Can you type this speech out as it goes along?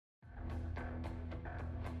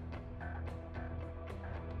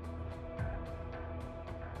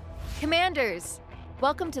Commanders!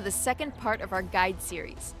 Welcome to the second part of our guide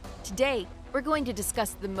series. Today, we're going to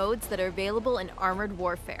discuss the modes that are available in Armored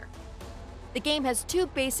Warfare. The game has two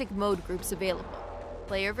basic mode groups available,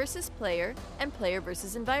 player versus player and player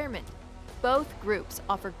versus environment. Both groups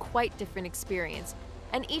offer quite different experience,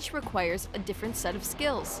 and each requires a different set of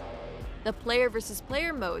skills. The player versus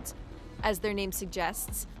player modes, as their name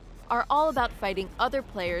suggests, are all about fighting other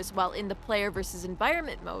players, while in the player versus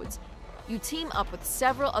environment modes, you team up with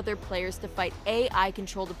several other players to fight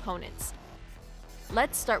AI-controlled opponents.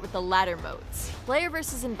 Let's start with the latter modes. Player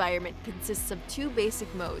versus environment consists of two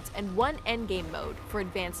basic modes and one endgame mode for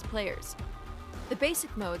advanced players. The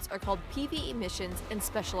basic modes are called PvE missions and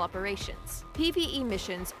special operations. PvE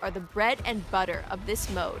missions are the bread and butter of this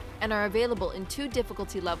mode and are available in two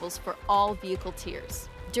difficulty levels for all vehicle tiers.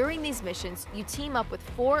 During these missions, you team up with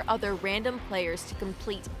 4 other random players to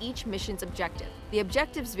complete each mission's objective. The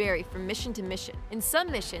objectives vary from mission to mission. In some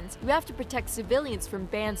missions, you have to protect civilians from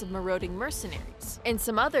bands of marauding mercenaries. In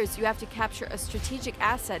some others, you have to capture a strategic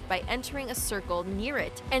asset by entering a circle near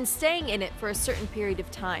it and staying in it for a certain period of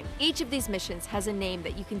time. Each of these missions has a name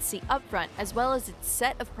that you can see up front, as well as its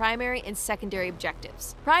set of primary and secondary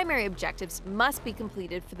objectives. Primary objectives must be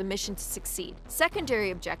completed for the mission to succeed.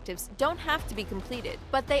 Secondary objectives don't have to be completed,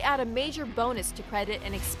 but they add a major bonus to credit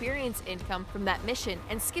and experience income from that mission,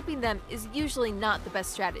 and skipping them is usually not the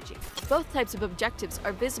best strategy. Both types of objectives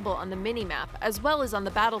are visible on the minimap as well as on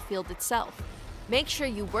the battlefield itself. Make sure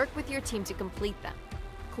you work with your team to complete them.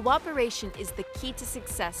 Cooperation is the key to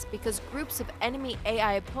success because groups of enemy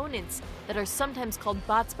AI opponents that are sometimes called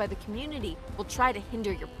bots by the community will try to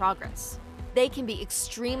hinder your progress. They can be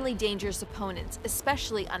extremely dangerous opponents,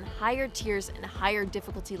 especially on higher tiers and higher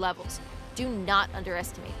difficulty levels. Do not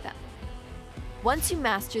underestimate them. Once you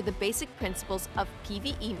master the basic principles of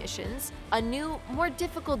PvE missions, a new, more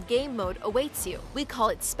difficult game mode awaits you. We call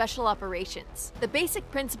it Special Operations. The basic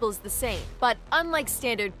principle is the same, but unlike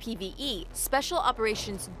standard PvE, Special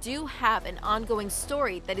Operations do have an ongoing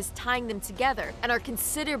story that is tying them together and are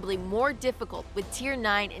considerably more difficult with Tier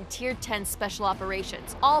 9 and Tier 10 Special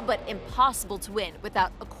Operations, all but impossible to win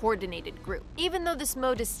without a coordinated group. Even though this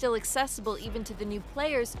mode is still accessible even to the new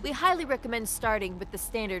players, we highly recommend starting with the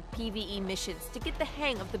standard PvE missions to get the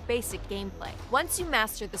hang of the basic gameplay. Once you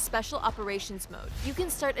master the Special Operations mode, you can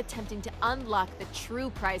start attempting to unlock the true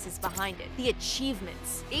prizes behind it, the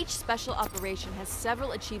achievements. Each special operation has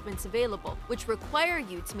several achievements available, which require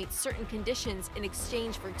you to meet certain conditions in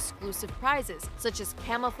exchange for exclusive prizes, such as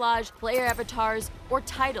camouflage, player avatars, or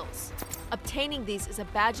titles. Obtaining these is a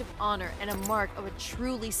badge of honor and a mark of a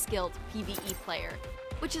truly skilled PvE player,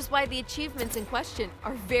 which is why the achievements in question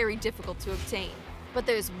are very difficult to obtain. But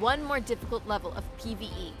there's one more difficult level of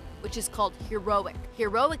PvE, which is called Heroic.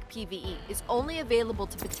 Heroic PvE is only available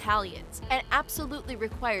to battalions and absolutely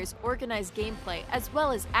requires organized gameplay as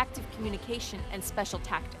well as active communication and special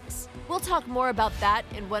tactics. We'll talk more about that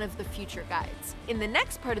in one of the future guides. In the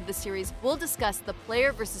next part of the series, we'll discuss the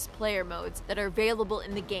player versus player modes that are available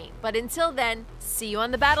in the game. But until then, see you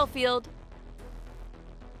on the battlefield!